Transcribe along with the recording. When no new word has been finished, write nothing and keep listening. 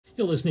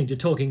You're listening to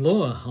Talking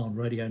Law on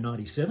Radio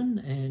 97,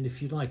 and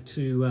if you'd like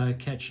to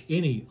catch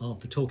any of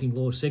the Talking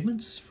Law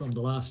segments from the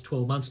last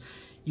 12 months,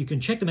 you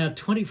can check them out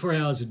 24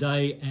 hours a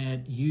day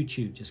at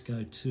YouTube. Just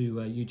go to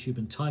YouTube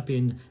and type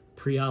in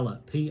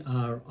Priala,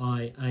 Priala,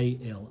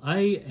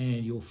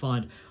 and you'll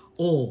find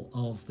all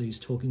of these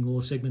Talking Law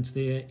segments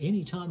there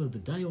any time of the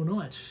day or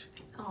night.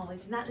 Oh,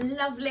 isn't that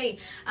lovely?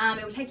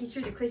 It will take you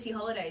through the Chrissy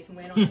holidays and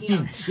we're not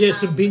here. Yeah,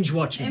 some binge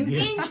watching. And yeah.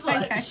 binge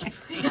watch.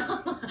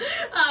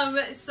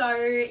 So,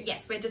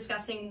 yes, we're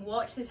discussing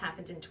what has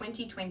happened in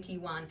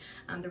 2021.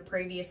 The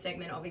previous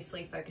segment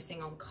obviously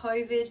focusing on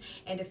COVID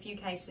and a few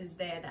cases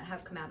there that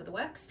have come out of the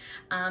works.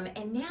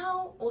 And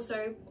now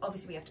also,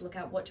 obviously, we have to look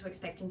at what to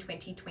expect in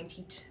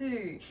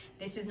 2022.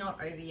 This is not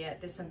over yet.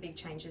 There's some big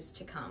changes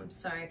to come.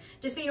 So,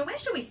 Despina, where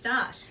should we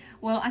start?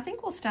 Well, I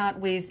think we'll start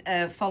with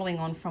following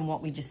on from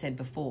what we just said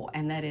before,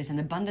 and that is an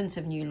abundance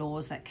of new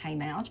laws that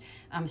came out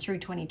through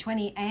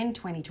 2020 and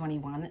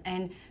 2021,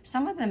 and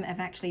some of them have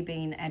actually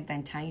been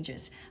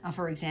advantageous.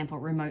 For example,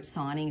 remote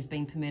signing has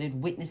been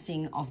permitted,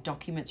 witnessing of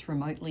documents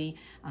remotely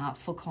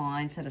for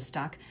clients that are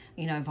stuck,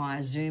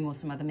 via Zoom or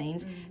some other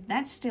means.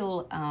 That's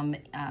still,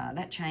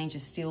 that change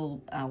is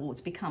still,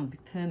 it's become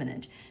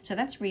permanent. So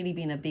that's really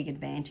been a big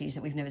advantage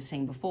that we've never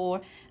seen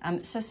before.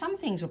 So some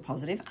things were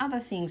positive, other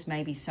things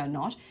maybe so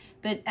not.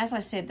 But as I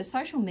said, the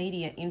social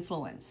media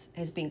influence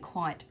has been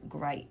quite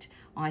great,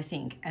 I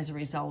think, as a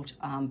result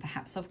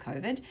perhaps of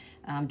COVID,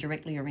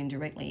 directly or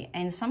indirectly.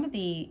 And some of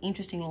the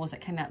interesting laws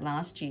that came out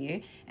last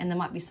year, and there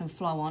might be some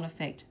flow-on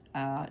effect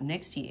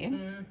next year.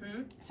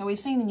 So we've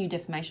seen the new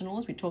defamation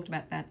laws. We talked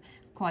about that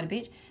quite a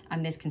bit.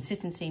 There's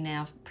consistency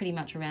now pretty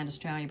much around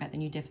Australia about the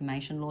new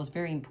defamation laws.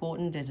 Very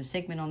important. There's a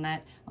segment on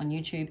that on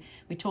YouTube.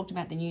 We talked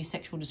about the new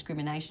sexual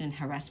discrimination and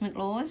harassment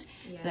laws.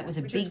 Yeah, so that was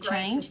a big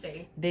change.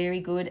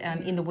 Very good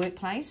in the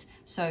workplace.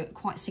 So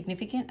quite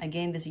significant.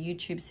 Again, there's a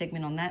YouTube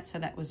segment on that. So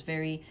that was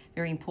very,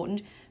 very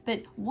important.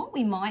 But what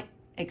we might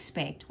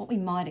expect for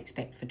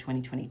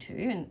 2022,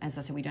 and as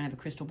I said, we don't have a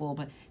crystal ball,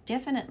 but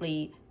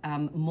definitely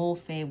more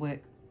Fair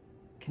Work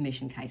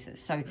Commission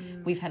cases. So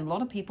we've had a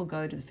lot of people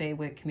go to the Fair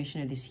Work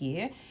Commissioner this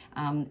year,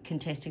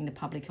 contesting the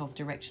public health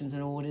directions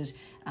and orders,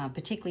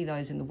 particularly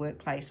those in the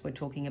workplace. We're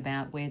talking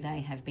about where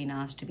they have been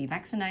asked to be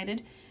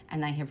vaccinated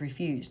and they have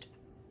refused.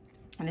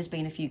 And there's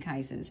been a few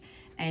cases.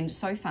 And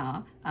so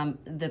far,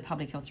 the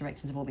public health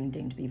directions have all been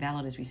deemed to be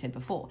valid, as we said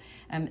before.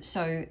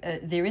 So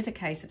there is a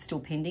case that's still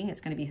pending.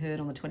 It's going to be heard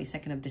on the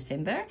 22nd of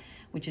December,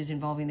 which is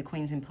involving the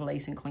Queensland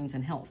Police and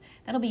Queensland Health.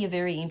 That'll be a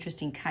very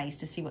interesting case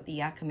to see what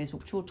the outcome is,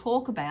 which we'll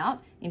talk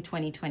about in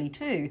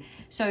 2022.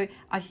 So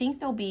I think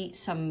there'll be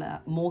some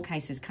more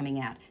cases coming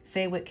out.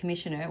 Fair Work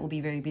Commissioner will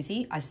be very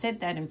busy. I said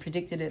that and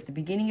predicted it at the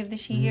beginning of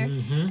this year,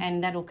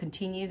 and that'll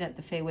continue, that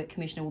the Fair Work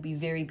Commissioner will be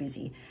very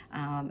busy.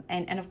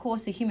 And of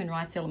course, the human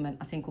rights element,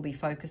 I think, will be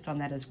focused on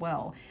that as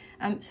well.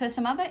 So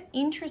some other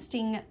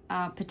interesting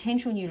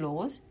potential new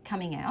laws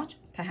coming out,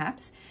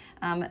 perhaps,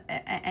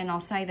 and I'll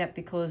say that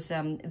because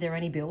they're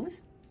only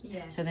bills,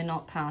 so they're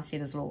not passed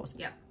yet as laws.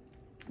 Yep.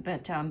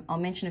 But I'll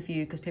mention a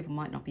few because people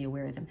might not be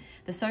aware of them.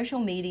 The Social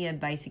Media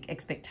Basic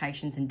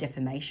Expectations and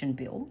Defamation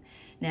Bill.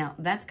 Now,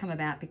 that's come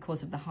about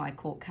because of the High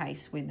Court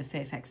case with the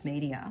Fairfax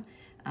Media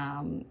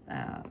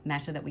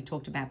matter that we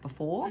talked about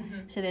before.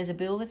 So there's a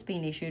bill that's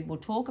been issued. We'll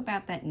talk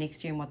about that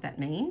next year and what that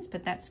means,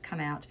 but that's come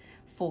out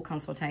for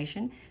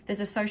consultation. There's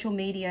a Social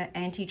Media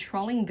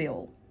Anti-Trolling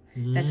Bill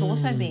that's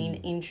also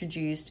been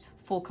introduced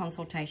for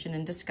consultation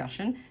and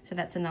discussion. So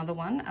that's another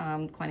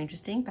one, quite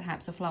interesting,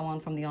 perhaps a flow on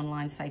from the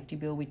online safety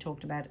bill we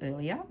talked about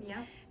earlier.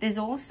 Yeah. There's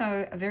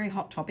also a very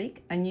hot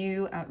topic, a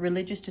new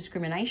religious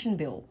discrimination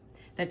bill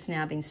that's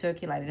now been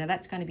circulated. Now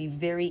that's going to be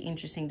very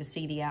interesting to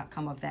see the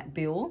outcome of that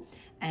bill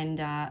and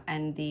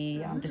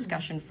the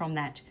discussion from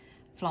that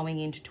flowing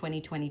into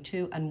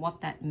 2022 and what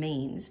that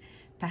means,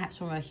 perhaps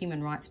from a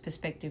human rights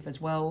perspective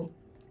as well.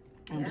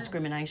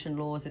 Discrimination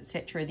laws,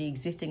 etc., the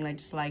existing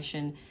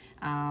legislation,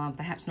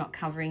 perhaps not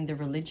covering the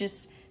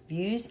religious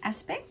views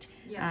aspect,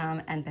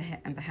 and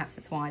perhaps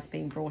that's why it's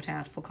being brought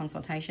out for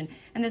consultation.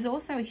 And there's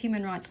also a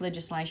human rights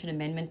legislation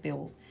amendment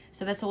bill.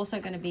 So that's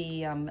also going to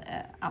be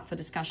up for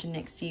discussion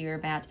next year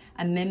about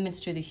amendments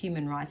to the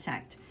Human Rights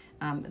Act.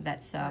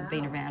 That's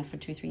been around for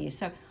 2-3 years.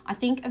 So I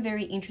think a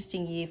very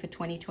interesting year for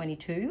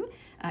 2022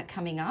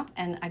 coming up.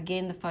 And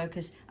again, the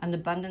focus, an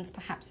abundance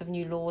perhaps of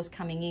new laws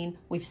coming in.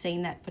 We've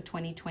seen that for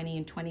 2020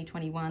 and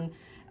 2021.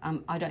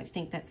 I don't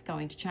think that's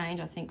going to change.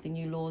 I think the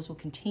new laws will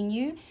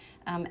continue.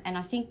 And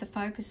I think the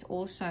focus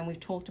also, and we've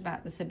talked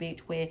about this a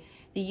bit, where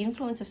the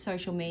influence of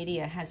social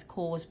media has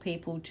caused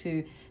people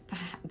to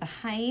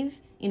behave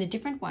in a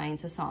different way in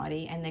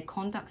society, and their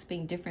conduct's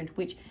being different,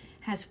 which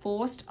has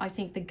forced, I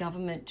think, the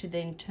government to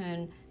then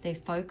turn their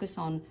focus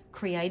on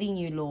creating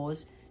new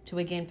laws to,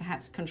 again,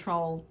 perhaps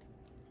control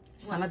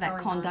some of that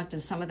conduct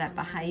and some of that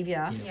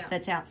behaviour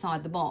that's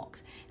outside the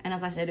box. And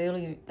as I said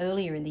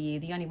earlier in the year,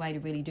 the only way to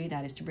really do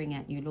that is to bring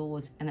out new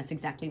laws, and that's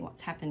exactly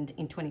what's happened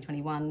in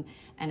 2021.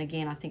 And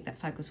again, I think that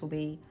focus will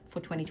be for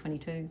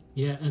 2022.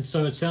 Yeah, and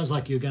so it sounds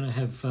like you're going to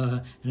have,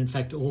 and in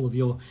fact all of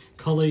your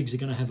colleagues are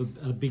going to have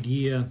a big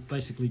year,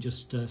 basically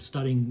just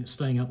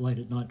staying up late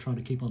at night trying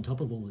to keep on top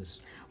of all this.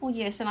 Well,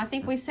 yes, and I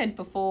think we've said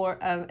before,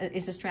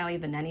 is Australia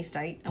the nanny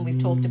state? And we've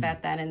talked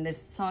about that, and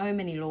there's so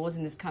many laws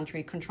in this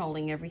country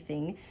controlling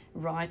everything,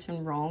 right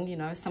and wrong. You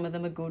know, some of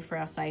them are good for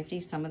our safety,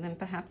 some of them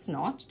perhaps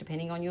not,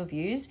 depending on your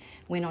views.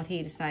 We're not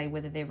here to say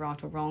whether they're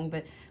right or wrong,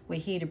 but we're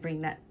here to bring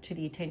that to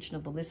the attention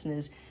of the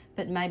listeners.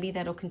 But maybe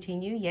that'll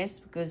continue, yes,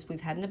 because we've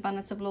had an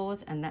abundance of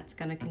laws, and that's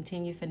going to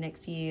continue for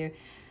next year.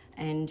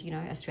 And, you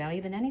know,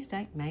 Australia, the nanny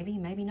state, maybe,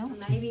 maybe not.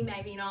 Maybe,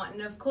 maybe not.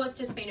 And of course,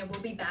 Despina will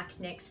be back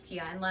next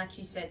year. And like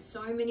you said,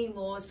 so many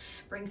laws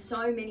bring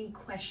so many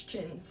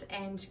questions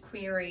and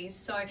queries.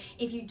 So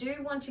if you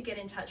do want to get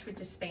in touch with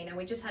Despina,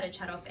 we just had a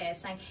chat off air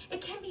saying it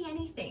can be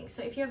anything.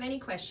 So if you have any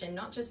question,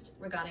 not just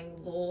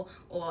regarding law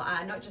or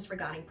not just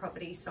regarding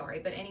property,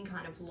 but any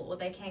kind of law,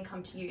 they can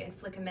come to you and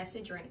flick a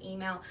message or an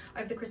email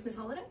over the Christmas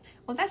holidays.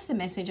 Well, that's the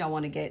message I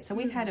want to get. So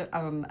we've had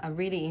a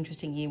really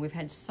interesting year. We've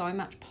had so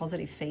much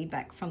positive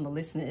feedback from the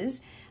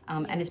listeners,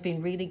 and it's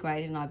been really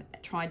great, and I've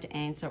tried to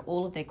answer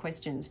all of their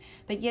questions.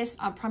 But yes,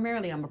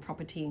 primarily I'm a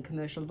property and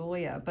commercial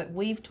lawyer, but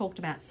we've talked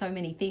about so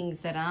many things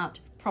that aren't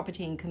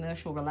property and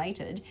commercial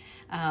related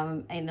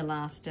in the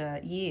last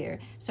year.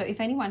 So if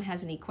anyone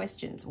has any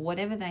questions,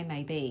 whatever they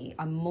may be,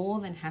 I'm more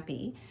than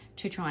happy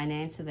to try and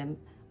answer them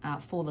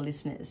for the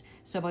listeners.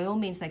 So by all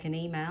means, they can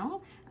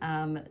email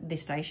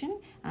this station,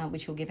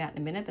 which we'll give out in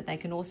a minute, but they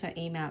can also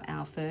email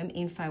our firm,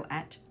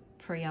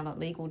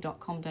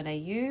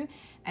 info@prialalegal.com.au,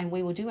 and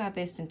we will do our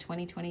best in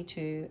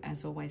 2022,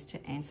 as always,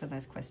 to answer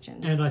those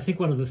questions. And I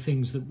think one of the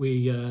things that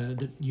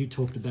that you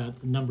talked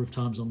about a number of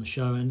times on the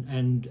show,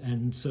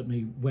 and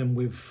certainly when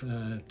we've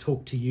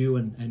talked to you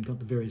and got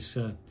the various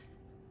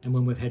and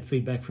when we've had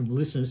feedback from the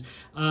listeners,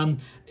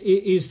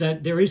 is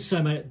that there is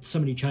so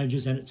many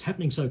changes, and it's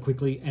happening so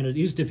quickly, and it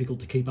is difficult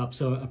to keep up.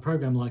 So a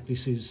program like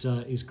this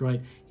is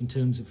great in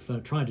terms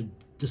of trying to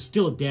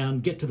distill it down,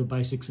 get to the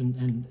basics,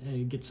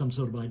 and get some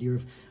sort of idea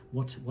of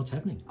what's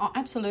happening. Oh,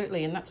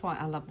 absolutely, and that's why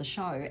I love the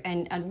show.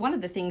 And one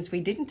of the things we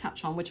didn't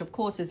touch on, which of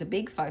course is a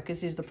big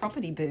focus, is the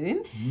property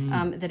boom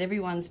that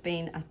everyone's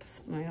been, a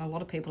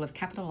lot of people have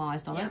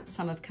capitalised on it.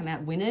 Some have come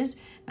out winners,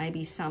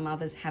 maybe some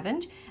others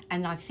haven't,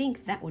 and I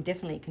think that will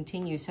definitely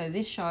continue. So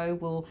this show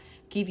will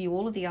give you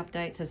all of the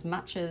updates as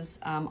much as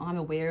I'm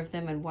aware of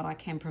them, and what I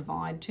can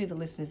provide to the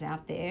listeners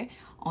out there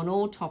on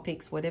all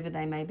topics, whatever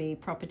they may be,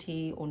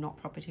 property or not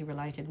property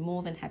related.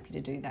 More than happy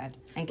to do that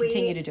and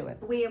continue to do it.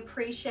 We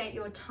appreciate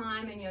your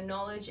time and your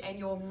knowledge and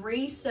your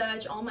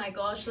research. Oh my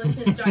gosh,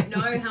 listeners don't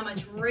know how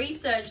much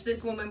research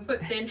this woman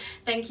puts in.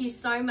 Thank you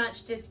so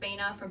much,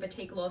 Despina, from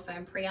boutique law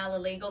firm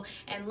Priala Legal.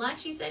 And like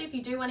she said, if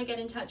you do want to get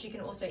in touch, you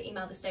can also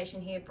email the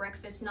station here,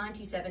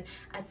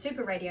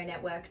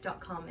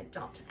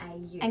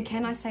 breakfast97@superradionetwork.com.au. And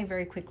can I say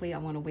very quickly, I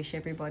want to wish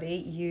everybody,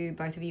 you,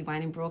 both of you,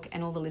 Wayne and Brooke,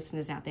 and all the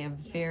listeners out there, a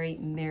very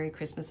Merry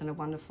Christmas and a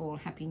wonderful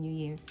Happy New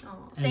Year.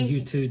 Oh, and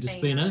you too,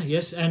 Despina.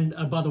 Yes, and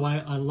by the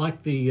way, I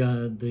like the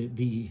hat.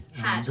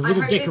 The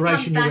little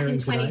decoration you're wearing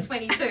today. I hope this comes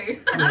back in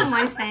 2022. Yes.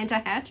 My Santa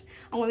hat.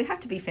 Oh, well, we have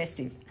to be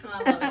festive.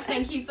 I love it.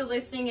 Thank you for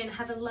listening, and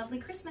have a lovely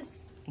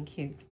Christmas. Thank you.